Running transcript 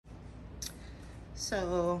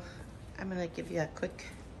So I'm gonna give you a quick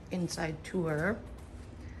inside tour,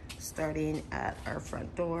 starting at our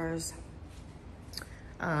front doors.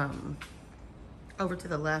 Over to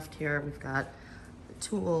the left here, we've got the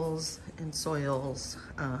tools and soils,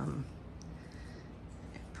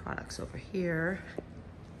 products over here.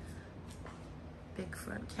 Big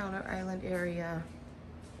front counter island area.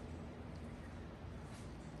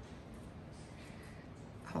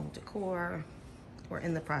 Home decor. We're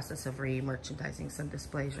in the process of re-merchandising some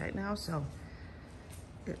displays right now, so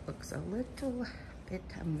it looks a little bit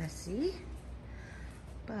messy,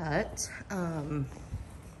 but all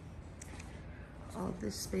of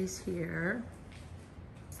this space here,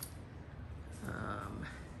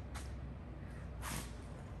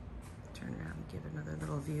 turn around and give another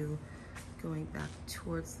little view going back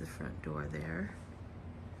towards the front door there.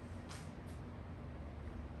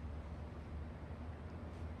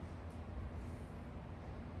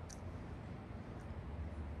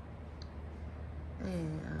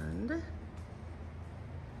 And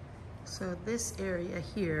so this area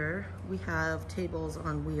here, we have tables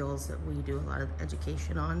on wheels that we do a lot of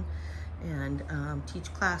education on and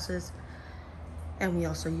teach classes. And we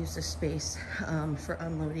also use this space for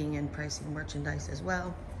unloading and pricing merchandise as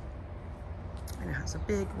well. And it has a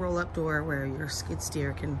big roll-up door where your skid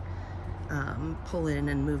steer can pull in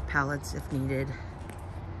and move pallets if needed.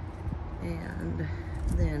 And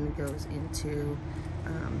then goes into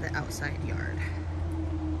the outside yard.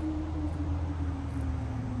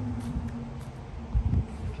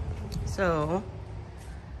 So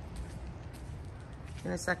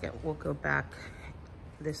in a second, we'll go back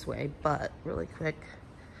this way, but really quick,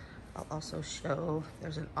 I'll also show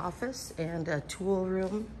there's an office and a tool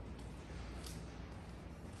room.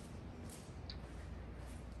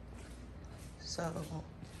 So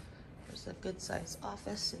there's a good sized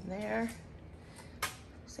office in there.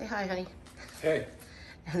 Say hi, honey. Hey,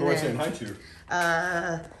 And who am I then, saying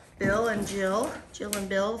hi to? Bill and Jill and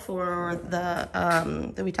Bill for the,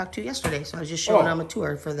 that we talked to yesterday. So I was just showing them a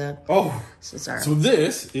tour for the, Oh, so sorry. so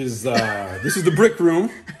this is the brick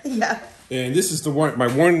room, Yeah. and this is the my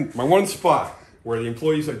one spot where the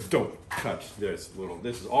employees like, don't touch this little.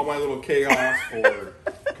 This is all my little chaos for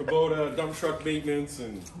Kubota dump truck maintenance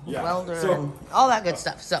and Welder So, and all that good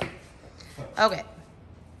stuff. So, okay.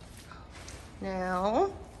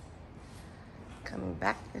 Now, coming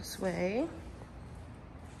back this way,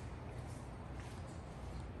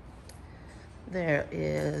 there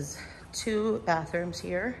is 2 bathrooms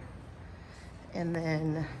here. And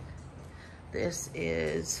then this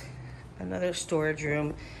is another storage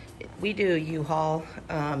room. We do U-Haul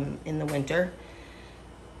in the winter,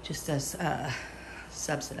 just as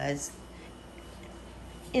subsidized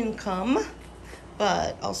income,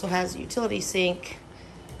 but also has a utility sink.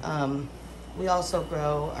 We also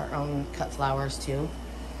grow our own cut flowers too.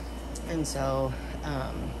 And so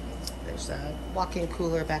there's a walk-in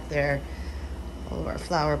cooler back there. All of our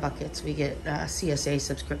flower buckets, we get CSA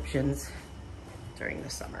subscriptions during the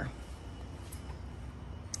summer.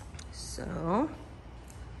 So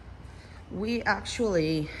we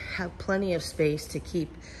actually have plenty of space to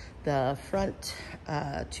keep the front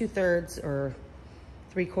 2/3 or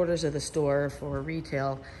 3/4 of the store for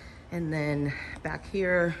retail. And then back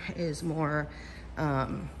here is more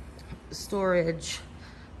storage,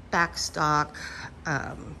 back stock,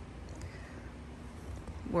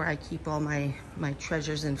 where I keep all my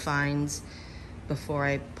treasures and finds before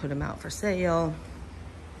I put them out for sale.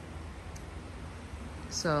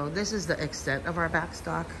 So this is the extent of our back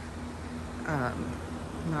stock.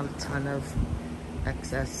 Not a ton of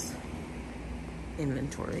excess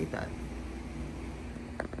inventory, but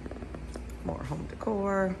more home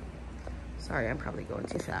decor. Sorry, I'm probably going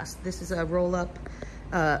too fast. This is a roll-up,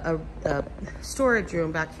 a storage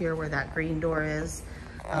room back here where that green door is.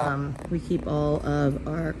 We keep all of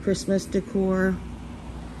our Christmas decor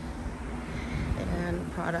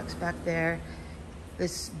and products back there.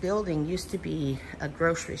 This building used to be a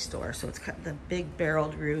grocery store, so it's got the big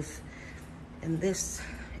barreled roof. And this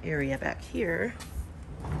area back here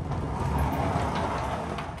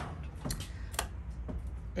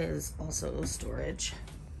is also storage.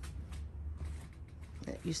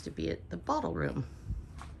 It used to be at the bottle room.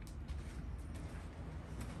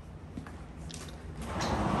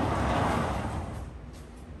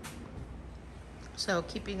 So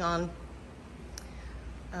keeping on,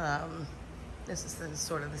 this is the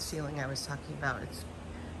sort of the ceiling I was talking about.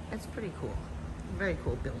 It's pretty cool, very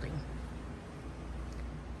cool building.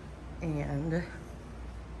 And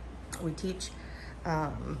we teach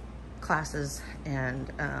classes,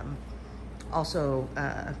 and also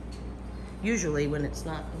usually when it's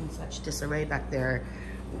not in such disarray back there,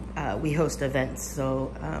 we host events,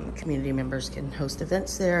 so community members can host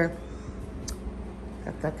events there.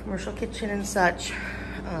 Got the commercial kitchen and such.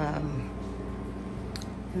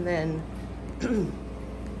 And then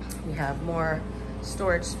we have more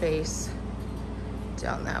storage space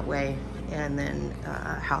down that way. And then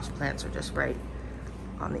house plants are just right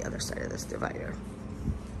on the other side of this divider.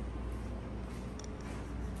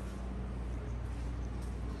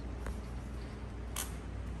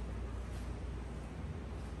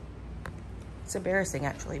 It's embarrassing,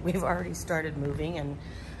 actually. We've already started moving and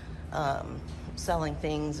selling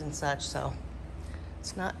things and such, so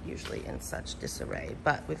it's not usually in such disarray.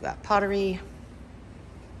 But we've got pottery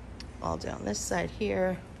all down this side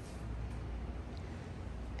here.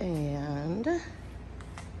 And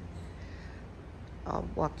I'll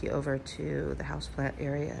walk you over to the houseplant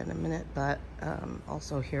area in a minute, but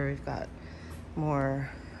also here we've got more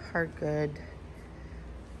hard good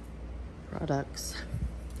products.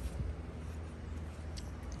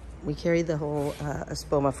 We carry the whole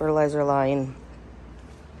Espoma fertilizer line.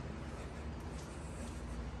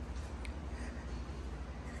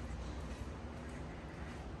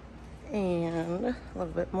 And a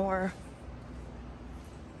little bit more.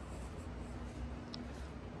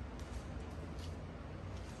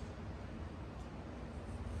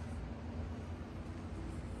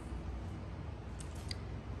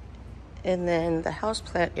 And then the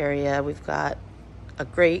houseplant area, we've got a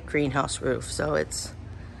great greenhouse roof, so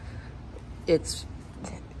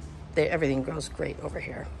everything grows great over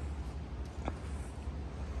here.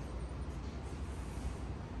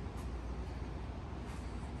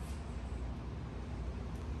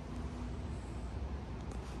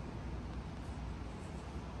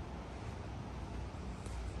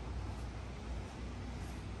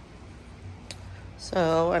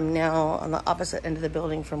 So I'm now on the opposite end of the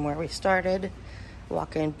building from where we started,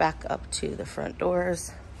 walking back up to the front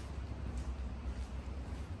doors.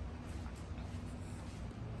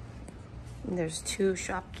 And there's 2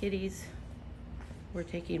 shop kitties. We're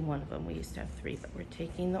taking one of them. We used to have 3, but we're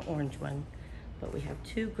taking the orange one. But we have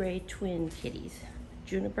 2 gray twin kitties,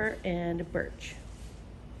 Juniper and Birch.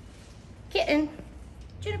 Kitten,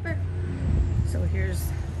 Juniper. So here's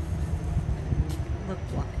look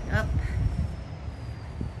walking up.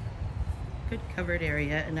 Good covered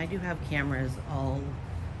area, and I do have cameras all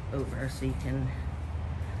over so you can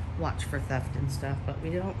watch for theft and stuff, but we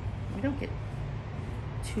don't get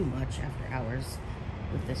too much after hours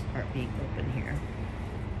with this part being open here.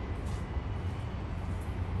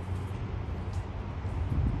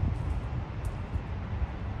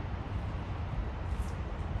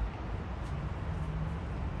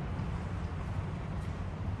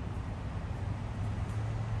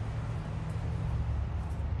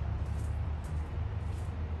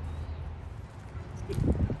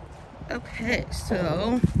 Okay,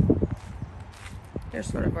 so there's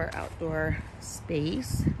sort of our outdoor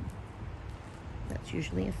space. That's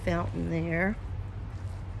usually a fountain there.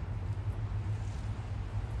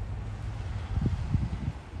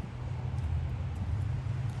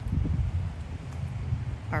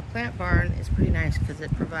 Our plant barn is pretty nice because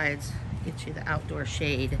it gets you the outdoor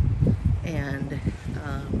shade. And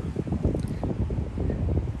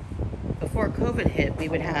before COVID hit, we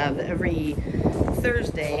would have every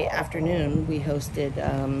Thursday afternoon, we hosted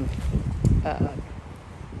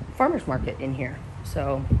farmer's market in here.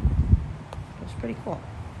 So it was pretty cool.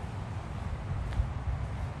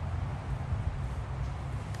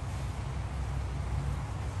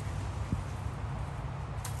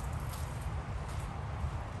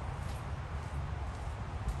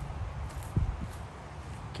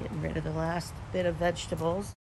 Getting rid of the last bit of vegetables.